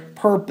 other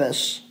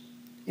purpose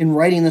in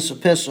writing this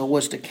epistle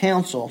was to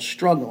counsel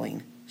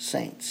struggling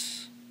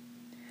saints.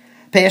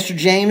 Pastor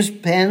James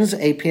pens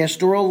a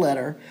pastoral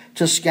letter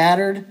to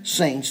scattered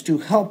saints to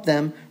help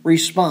them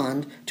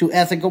respond to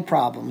ethical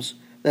problems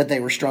that they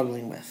were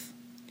struggling with.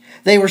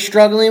 They were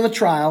struggling with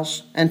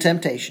trials and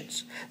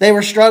temptations. They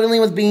were struggling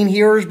with being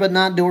hearers but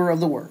not doers of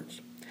the words.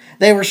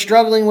 They were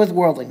struggling with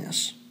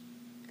worldliness.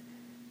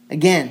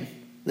 Again,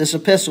 this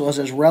epistle is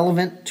as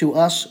relevant to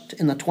us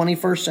in the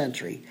 21st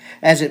century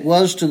as it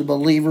was to the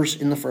believers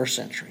in the first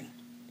century.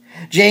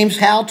 James'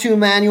 how-to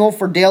manual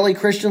for daily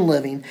Christian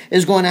living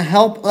is going to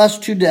help us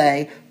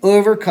today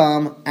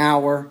overcome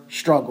our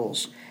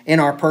struggles in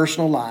our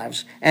personal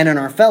lives and in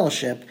our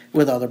fellowship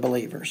with other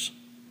believers.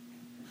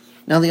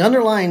 Now, the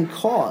underlying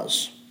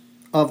cause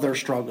of their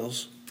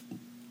struggles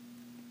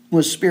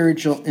was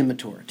spiritual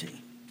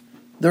immaturity.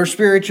 Their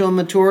spiritual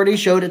immaturity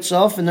showed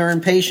itself in their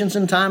impatience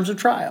in times of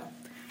trial.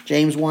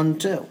 James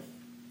 1:2.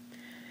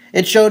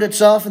 It showed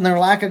itself in their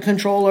lack of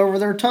control over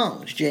their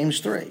tongues. James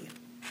 3.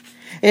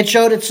 It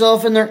showed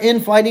itself in their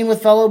infighting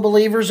with fellow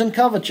believers and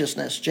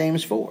covetousness.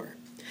 James 4.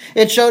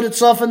 It showed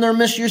itself in their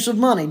misuse of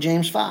money.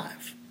 James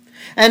 5.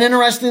 And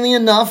interestingly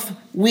enough,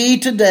 we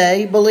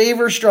today,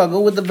 believers,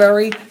 struggle with the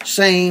very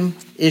same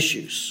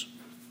issues.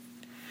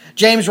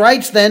 James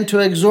writes then to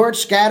exhort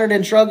scattered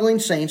and struggling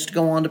saints to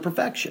go on to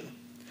perfection.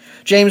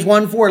 James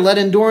 1:4, let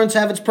endurance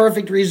have its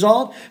perfect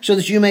result, so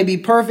that you may be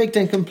perfect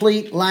and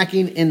complete,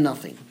 lacking in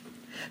nothing.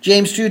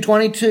 James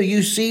 2:22,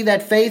 you see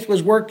that faith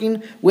was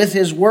working with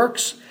his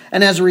works,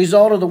 and as a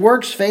result of the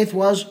works, faith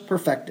was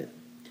perfected.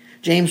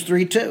 James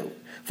 3:2,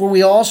 for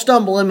we all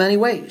stumble in many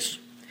ways.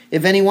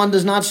 If anyone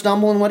does not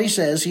stumble in what he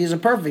says, he is a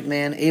perfect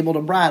man, able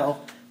to bridle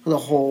the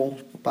whole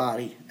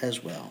body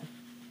as well.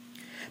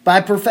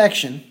 By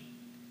perfection,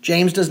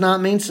 James does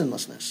not mean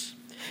sinlessness.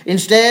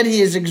 Instead,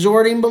 he is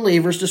exhorting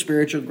believers to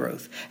spiritual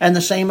growth. And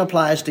the same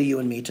applies to you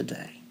and me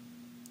today.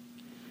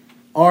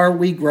 Are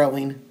we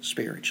growing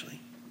spiritually?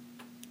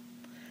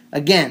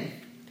 Again,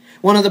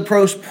 one of the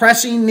most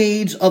pressing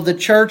needs of the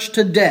church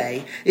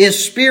today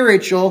is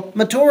spiritual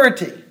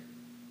maturity.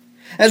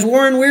 As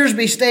Warren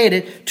Wiersbe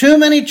stated, too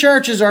many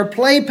churches are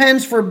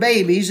playpens for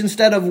babies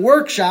instead of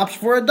workshops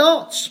for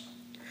adults.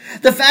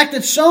 The fact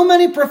that so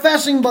many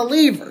professing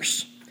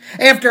believers,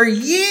 after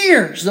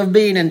years of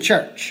being in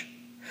church,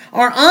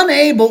 are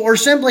unable or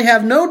simply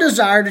have no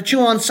desire to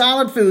chew on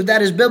solid food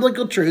that is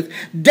biblical truth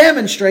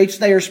demonstrates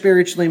they are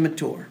spiritually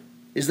mature.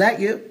 Is that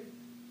you?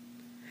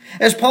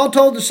 As Paul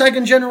told the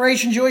second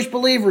generation Jewish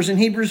believers in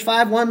Hebrews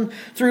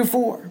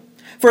 5:1-4,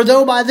 for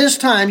though by this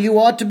time you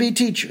ought to be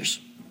teachers,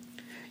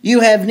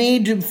 you have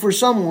need for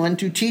someone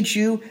to teach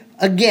you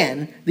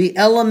again the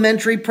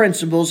elementary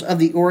principles of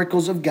the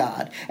oracles of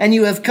God, and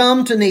you have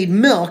come to need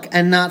milk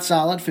and not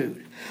solid food.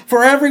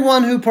 For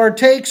everyone who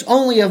partakes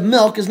only of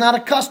milk is not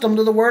accustomed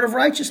to the word of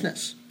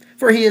righteousness,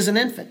 for he is an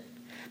infant.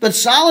 But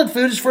solid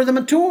food is for the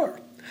mature,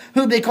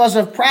 who because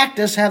of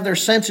practice have their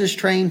senses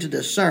trained to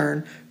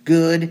discern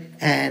good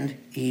and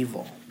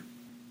evil.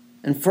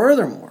 And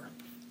furthermore,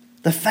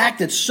 the fact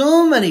that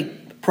so many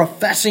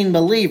professing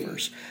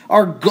believers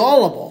are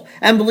gullible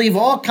and believe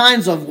all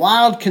kinds of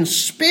wild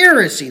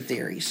conspiracy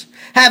theories,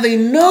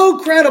 having no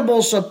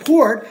credible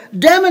support,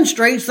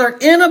 demonstrates their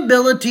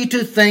inability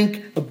to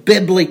think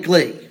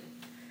biblically,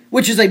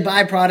 which is a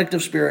byproduct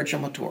of spiritual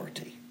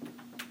maturity.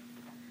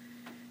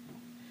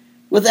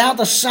 Without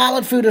the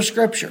solid food of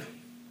Scripture,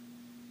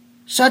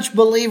 such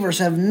believers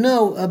have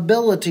no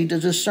ability to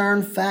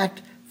discern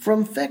fact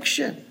from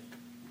fiction.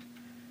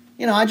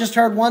 I just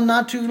heard one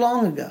not too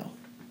long ago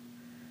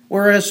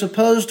where a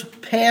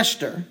supposed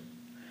pastor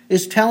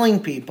is telling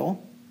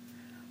people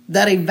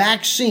that a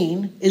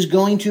vaccine is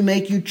going to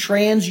make you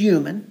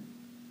transhuman,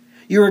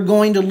 you are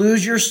going to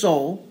lose your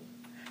soul,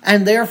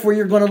 and therefore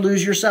you're going to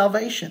lose your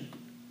salvation.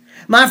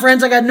 My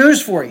friends, I got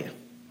news for you.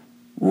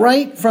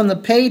 Right from the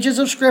pages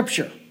of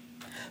Scripture,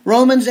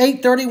 Romans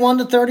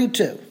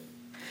 8:31-32.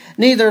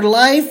 Neither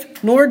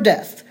life nor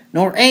death,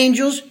 nor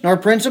angels, nor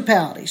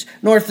principalities,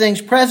 nor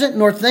things present,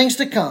 nor things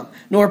to come,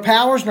 nor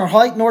powers, nor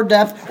height, nor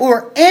depth,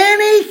 or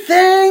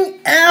anything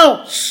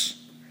else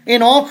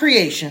in all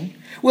creation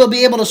will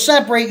be able to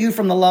separate you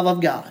from the love of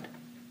God.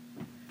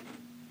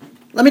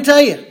 Let me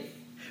tell you,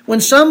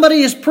 when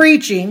somebody is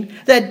preaching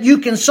that you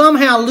can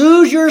somehow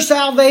lose your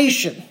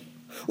salvation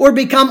or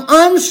become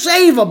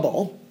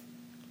unsavable,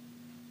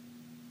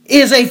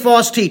 is a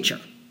false teacher.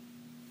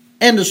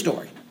 End of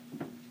story.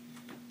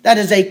 That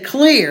is a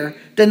clear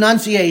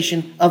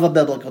denunciation of a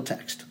biblical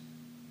text.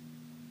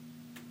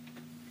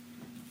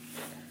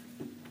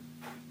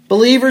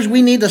 Believers,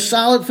 we need the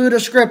solid food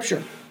of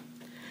Scripture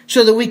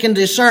so that we can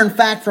discern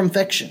fact from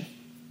fiction.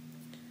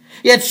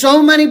 Yet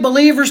so many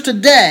believers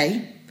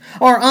today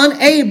are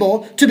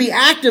unable to be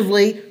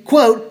actively,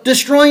 quote,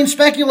 destroying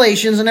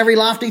speculations and every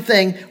lofty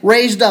thing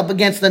raised up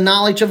against the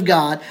knowledge of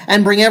God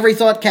and bring every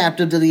thought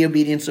captive to the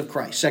obedience of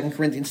Christ. 2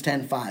 Corinthians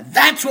 10:5.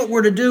 That's what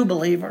we're to do,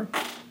 believer.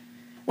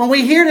 When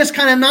we hear this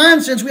kind of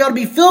nonsense, we ought to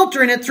be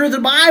filtering it through the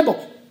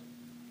Bible.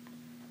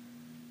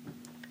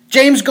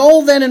 James'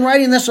 goal then in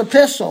writing this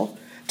epistle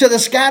to the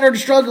scattered,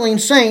 struggling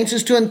saints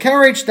is to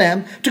encourage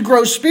them to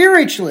grow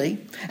spiritually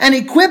and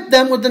equip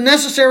them with the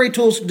necessary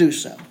tools to do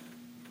so.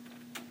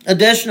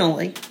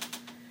 Additionally,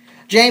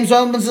 James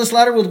opens this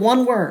letter with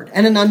one word,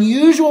 and an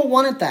unusual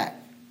one at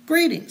that: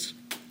 greetings.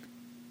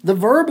 The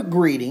verb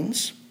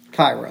greetings,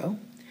 kairo,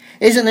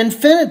 is an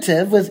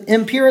infinitive with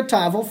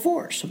imperatival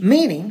force,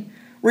 meaning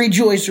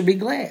rejoice or be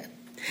glad.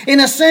 In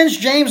a sense,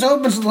 James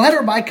opens the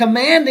letter by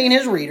commanding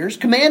his readers,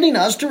 commanding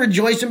us to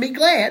rejoice and be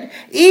glad,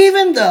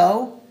 even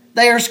though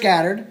they are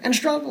scattered and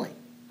struggling.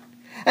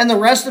 And the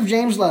rest of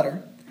James'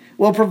 letter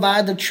will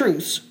provide the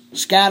truths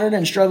scattered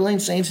and struggling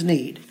saints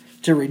need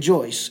to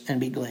rejoice and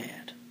be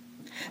glad.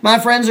 My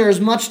friends, there is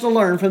much to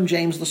learn from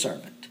James the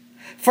servant.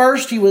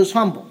 First, he was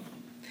humble.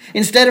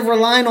 Instead of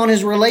relying on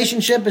his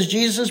relationship as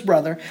Jesus'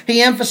 brother,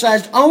 he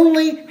emphasized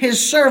only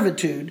his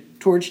servitude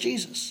towards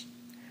Jesus.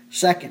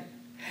 Second,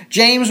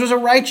 James was a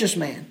righteous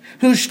man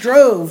who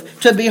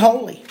strove to be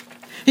holy.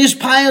 His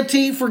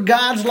piety for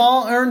God's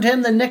law earned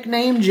him the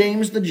nickname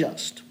James the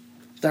Just.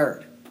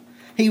 Third,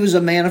 he was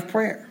a man of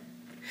prayer.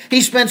 He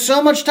spent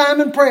so much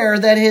time in prayer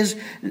that his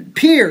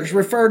peers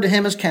referred to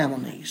him as camel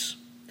knees.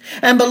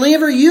 And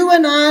believer, you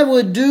and I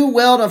would do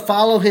well to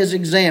follow his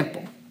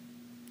example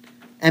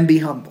and be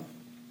humble,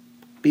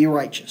 be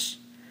righteous,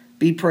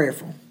 be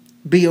prayerful,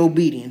 be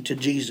obedient to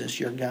Jesus,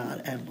 your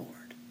God and Lord.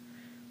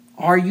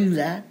 Are you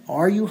that?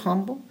 Are you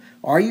humble?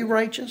 Are you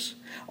righteous?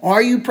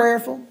 Are you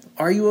prayerful?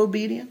 Are you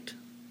obedient?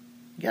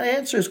 You got to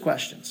answer those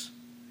questions.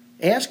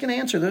 Ask and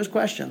answer those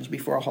questions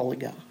before a holy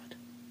God.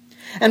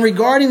 And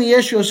regarding the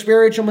issue of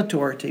spiritual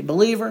maturity,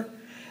 believer,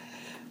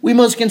 we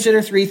must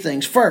consider three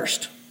things.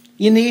 First,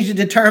 you need to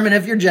determine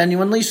if you're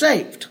genuinely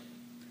saved.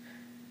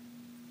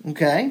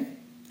 Okay?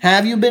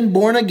 Have you been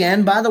born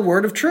again by the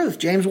word of truth?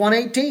 James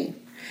 1:18.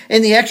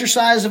 In the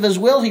exercise of his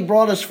will, he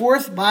brought us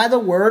forth by the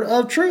word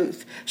of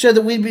truth, so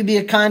that we would be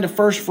a kind of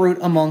first fruit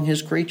among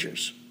his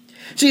creatures.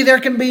 See, there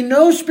can be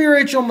no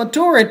spiritual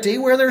maturity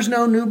where there's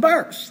no new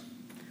birth.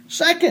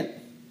 Second,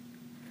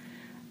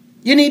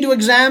 you need to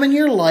examine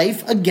your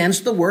life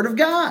against the word of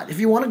God. If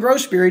you want to grow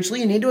spiritually,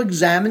 you need to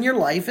examine your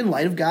life in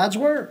light of God's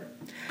word.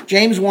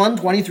 James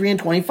 1:23 and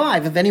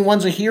 25. If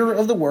anyone's a hearer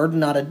of the word and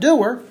not a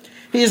doer,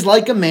 he is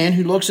like a man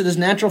who looks at his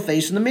natural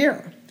face in the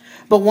mirror.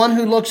 But one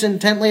who looks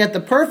intently at the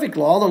perfect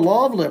law, the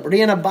law of liberty,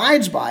 and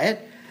abides by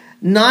it,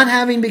 not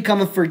having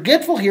become a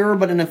forgetful hearer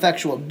but an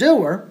effectual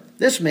doer,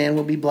 this man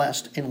will be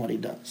blessed in what he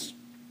does.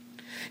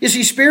 You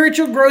see,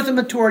 spiritual growth and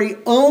maturity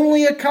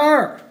only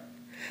occur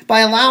by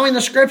allowing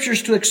the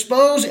Scriptures to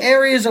expose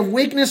areas of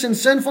weakness and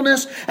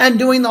sinfulness and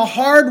doing the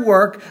hard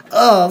work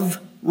of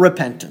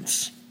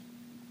repentance.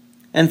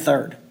 And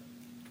third,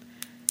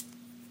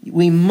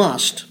 we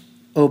must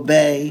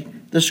obey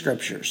the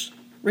Scriptures,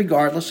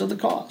 regardless of the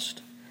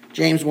cost.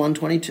 James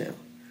 1:22.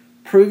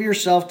 Prove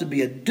yourself to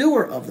be a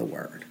doer of the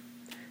word,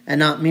 and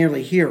not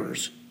merely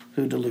hearers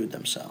who delude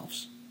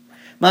themselves.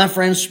 My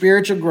friends,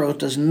 spiritual growth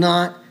does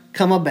not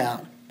come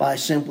about by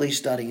simply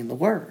studying the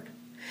word.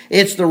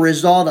 It's the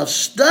result of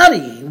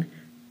studying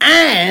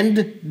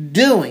and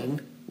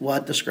doing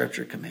what the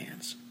Scripture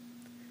commands.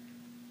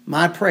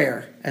 My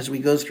prayer as we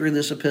go through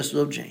this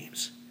epistle of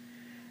James,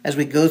 as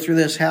we go through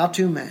this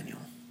how-to manual,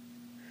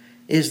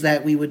 is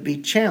that we would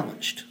be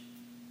challenged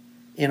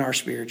in our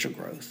spiritual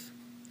growth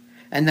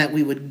and that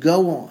we would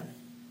go on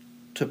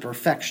to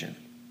perfection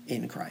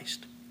in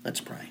Christ. Let's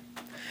pray.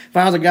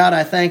 Father God,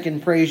 I thank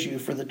and praise you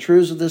for the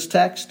truths of this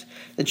text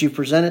that you've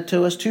presented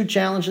to us. 2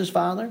 challenges,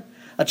 Father.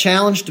 A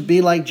challenge to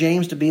be like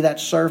James, to be that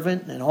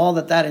servant and all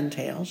that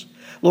entails.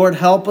 Lord,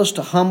 help us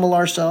to humble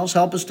ourselves.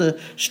 Help us to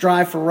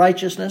strive for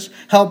righteousness.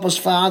 Help us,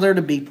 Father,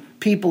 to be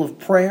people of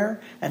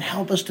prayer, and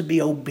help us to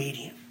be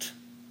obedient.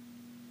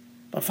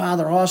 But,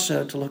 Father,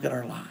 also to look at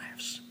our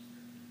lives,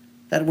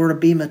 that we're to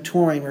be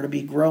maturing, we're to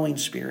be growing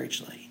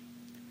spiritually.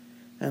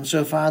 And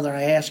so, Father,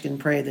 I ask and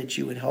pray that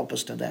you would help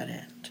us to that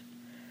end.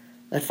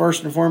 That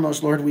first and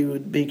foremost, Lord, we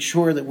would make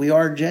sure that we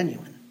are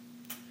genuine.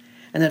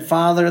 And that,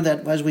 Father,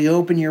 that as we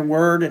open your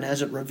word and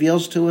as it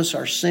reveals to us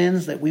our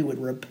sins, that we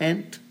would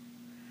repent.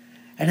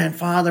 And then,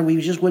 Father, we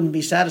just wouldn't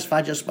be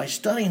satisfied just by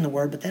studying the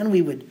word, but then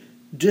we would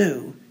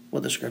do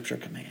what the Scripture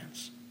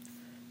commands.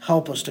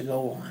 Help us to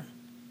go on.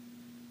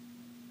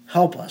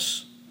 Help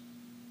us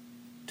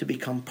to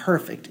become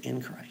perfect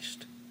in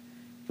Christ.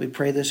 We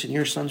pray this in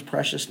your Son's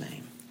precious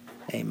name.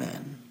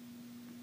 Amen.